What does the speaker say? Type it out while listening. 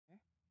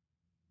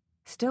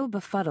Still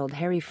befuddled,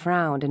 Harry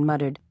frowned and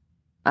muttered,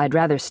 "I'd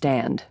rather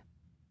stand."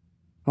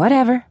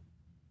 "Whatever."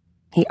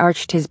 He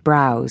arched his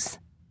brows.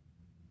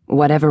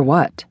 "Whatever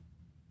what?"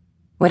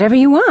 "Whatever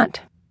you want,"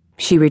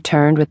 she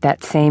returned with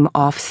that same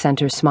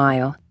off-center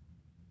smile.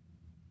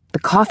 The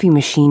coffee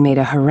machine made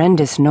a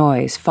horrendous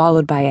noise,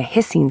 followed by a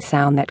hissing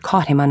sound that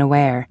caught him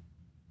unaware.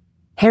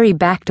 Harry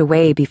backed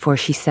away before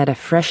she set a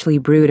freshly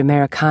brewed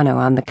Americano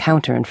on the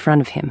counter in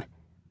front of him.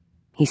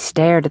 He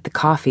stared at the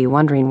coffee,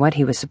 wondering what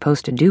he was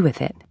supposed to do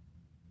with it.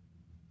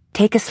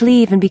 "Take a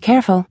sleeve and be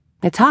careful.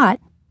 It's hot."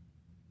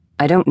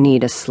 "I don't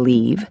need a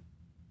sleeve."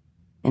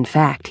 In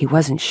fact, he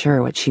wasn't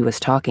sure what she was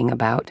talking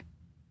about.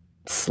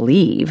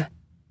 Sleeve?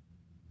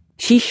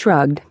 She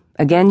shrugged,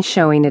 again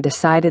showing a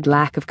decided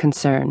lack of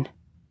concern.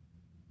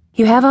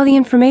 "You have all the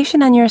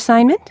information on your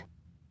assignment?"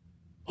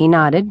 He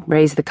nodded,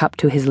 raised the cup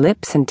to his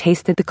lips, and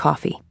tasted the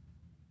coffee.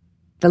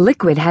 The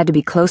liquid had to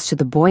be close to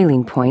the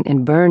boiling point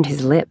and burned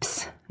his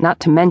lips, not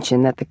to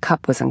mention that the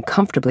cup was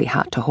uncomfortably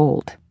hot to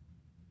hold.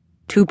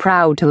 Too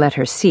proud to let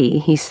her see,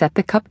 he set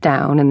the cup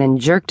down and then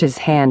jerked his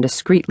hand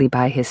discreetly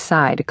by his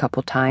side a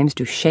couple times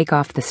to shake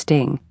off the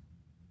sting.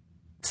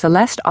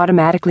 Celeste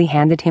automatically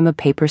handed him a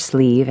paper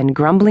sleeve, and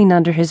grumbling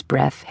under his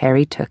breath,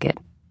 Harry took it.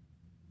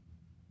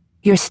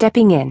 "You're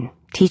stepping in,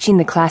 teaching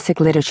the classic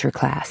literature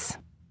class."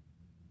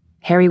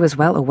 Harry was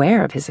well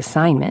aware of his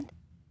assignment.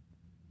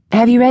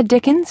 "Have you read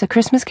Dickens, A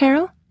Christmas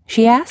Carol?"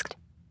 she asked.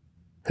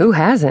 "Who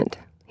hasn't?"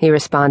 he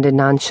responded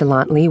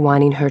nonchalantly,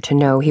 wanting her to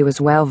know he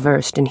was well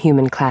versed in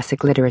human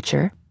classic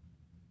literature.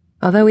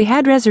 Although he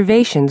had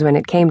reservations when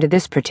it came to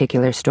this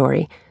particular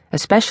story,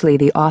 especially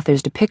the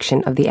author's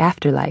depiction of the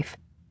afterlife.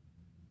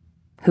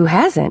 "Who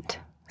hasn't?"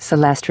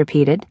 Celeste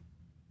repeated.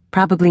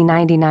 "Probably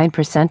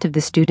 99% of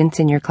the students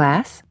in your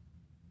class?"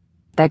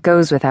 "That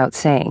goes without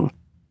saying.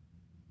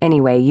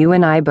 Anyway, you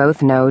and I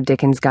both know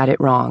Dickens got it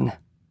wrong.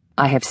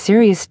 I have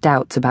serious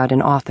doubts about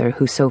an author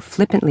who so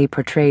flippantly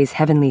portrays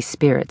heavenly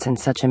spirits in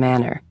such a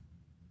manner.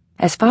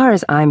 As far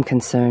as I'm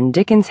concerned,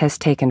 Dickens has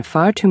taken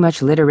far too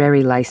much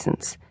literary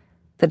license.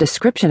 The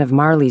description of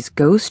Marley's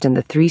ghost and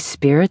the three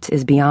spirits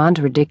is beyond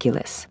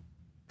ridiculous.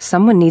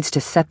 Someone needs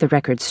to set the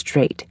record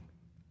straight.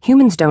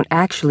 Humans don't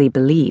actually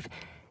believe.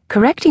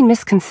 Correcting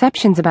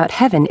misconceptions about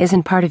heaven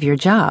isn't part of your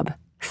job,"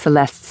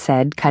 Celeste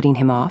said, cutting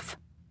him off.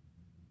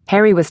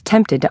 Harry was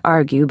tempted to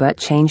argue, but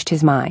changed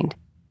his mind.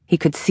 He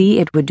could see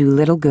it would do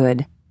little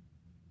good.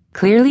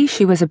 Clearly,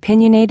 she was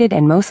opinionated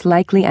and most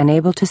likely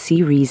unable to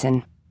see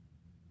reason.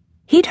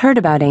 He'd heard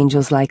about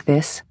angels like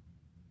this,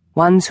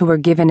 ones who were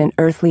given an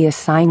earthly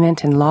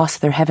assignment and lost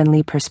their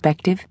heavenly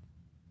perspective.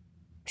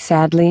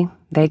 Sadly,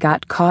 they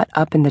got caught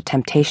up in the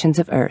temptations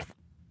of earth.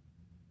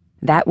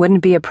 That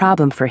wouldn't be a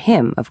problem for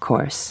him, of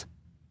course.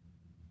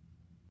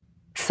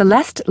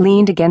 Celeste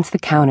leaned against the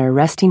counter,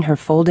 resting her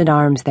folded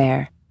arms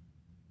there.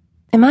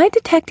 "Am I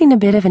detecting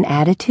a bit of an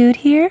attitude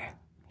here?"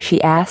 she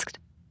asked.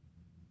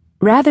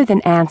 Rather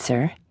than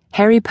answer,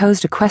 Harry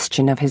posed a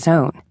question of his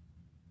own.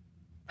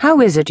 "How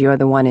is it you're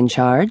the one in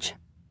charge?"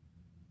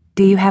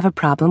 "Do you have a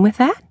problem with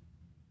that?"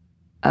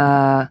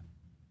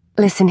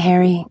 Listen,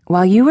 Harry,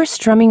 while you were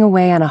strumming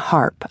away on a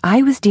harp,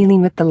 I was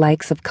dealing with the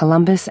likes of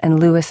Columbus and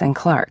Lewis and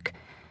Clark.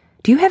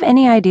 Do you have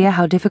any idea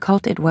how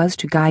difficult it was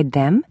to guide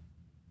them?"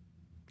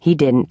 He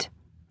didn't,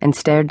 and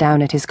stared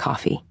down at his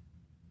coffee.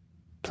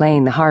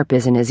 "Playing the harp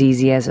isn't as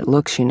easy as it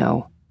looks, you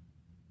know."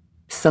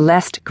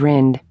 Celeste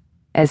grinned,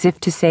 as if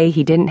to say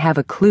he didn't have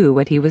a clue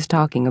what he was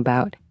talking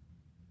about.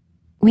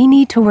 "We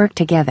need to work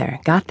together,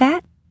 got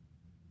that?"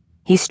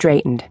 He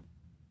straightened.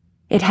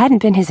 It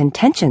hadn't been his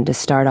intention to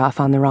start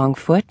off on the wrong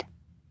foot.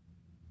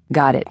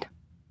 "Got it."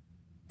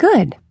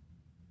 "Good."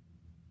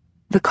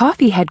 The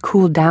coffee had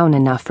cooled down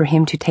enough for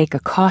him to take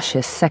a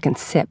cautious second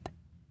sip.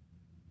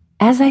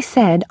 "As I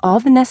said, all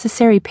the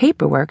necessary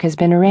paperwork has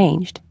been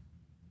arranged.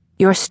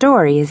 Your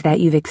story is that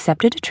you've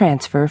accepted a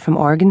transfer from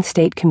Oregon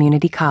State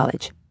Community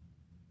College.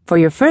 For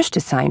your first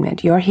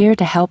assignment, you're here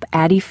to help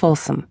Addie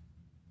Folsom.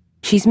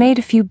 She's made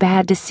a few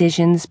bad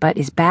decisions, but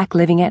is back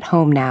living at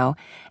home now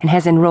and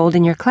has enrolled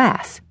in your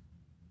class.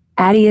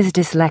 Addie is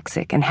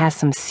dyslexic and has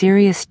some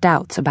serious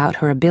doubts about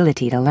her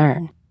ability to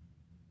learn.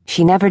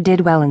 She never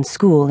did well in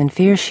school and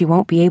fears she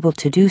won't be able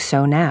to do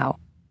so now.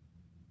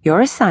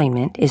 Your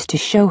assignment is to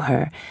show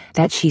her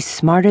that she's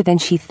smarter than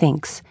she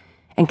thinks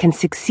and can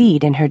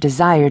succeed in her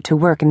desire to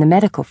work in the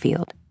medical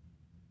field.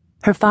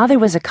 Her father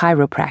was a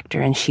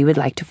chiropractor and she would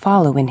like to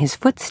follow in his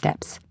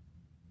footsteps.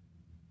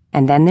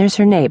 And then there's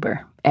her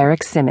neighbor,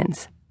 Eric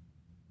Simmons.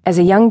 As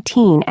a young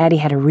teen, Addie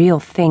had a real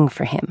thing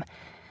for him.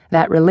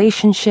 That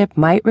relationship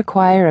might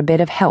require a bit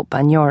of help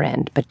on your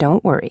end, but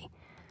don't worry.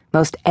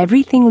 Most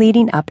everything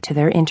leading up to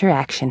their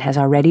interaction has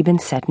already been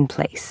set in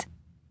place.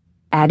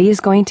 Addie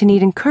is going to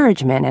need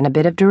encouragement and a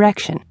bit of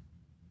direction.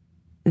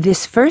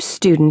 This first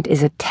student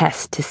is a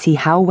test to see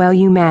how well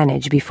you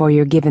manage before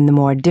you're given the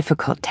more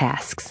difficult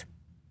tasks."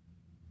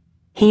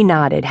 He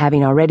nodded,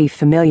 having already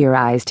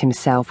familiarized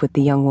himself with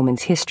the young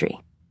woman's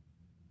history.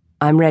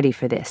 "I'm ready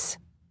for this,"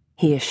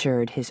 he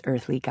assured his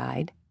earthly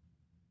guide.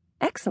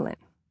 "Excellent.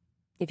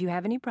 If you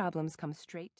have any problems, come straight to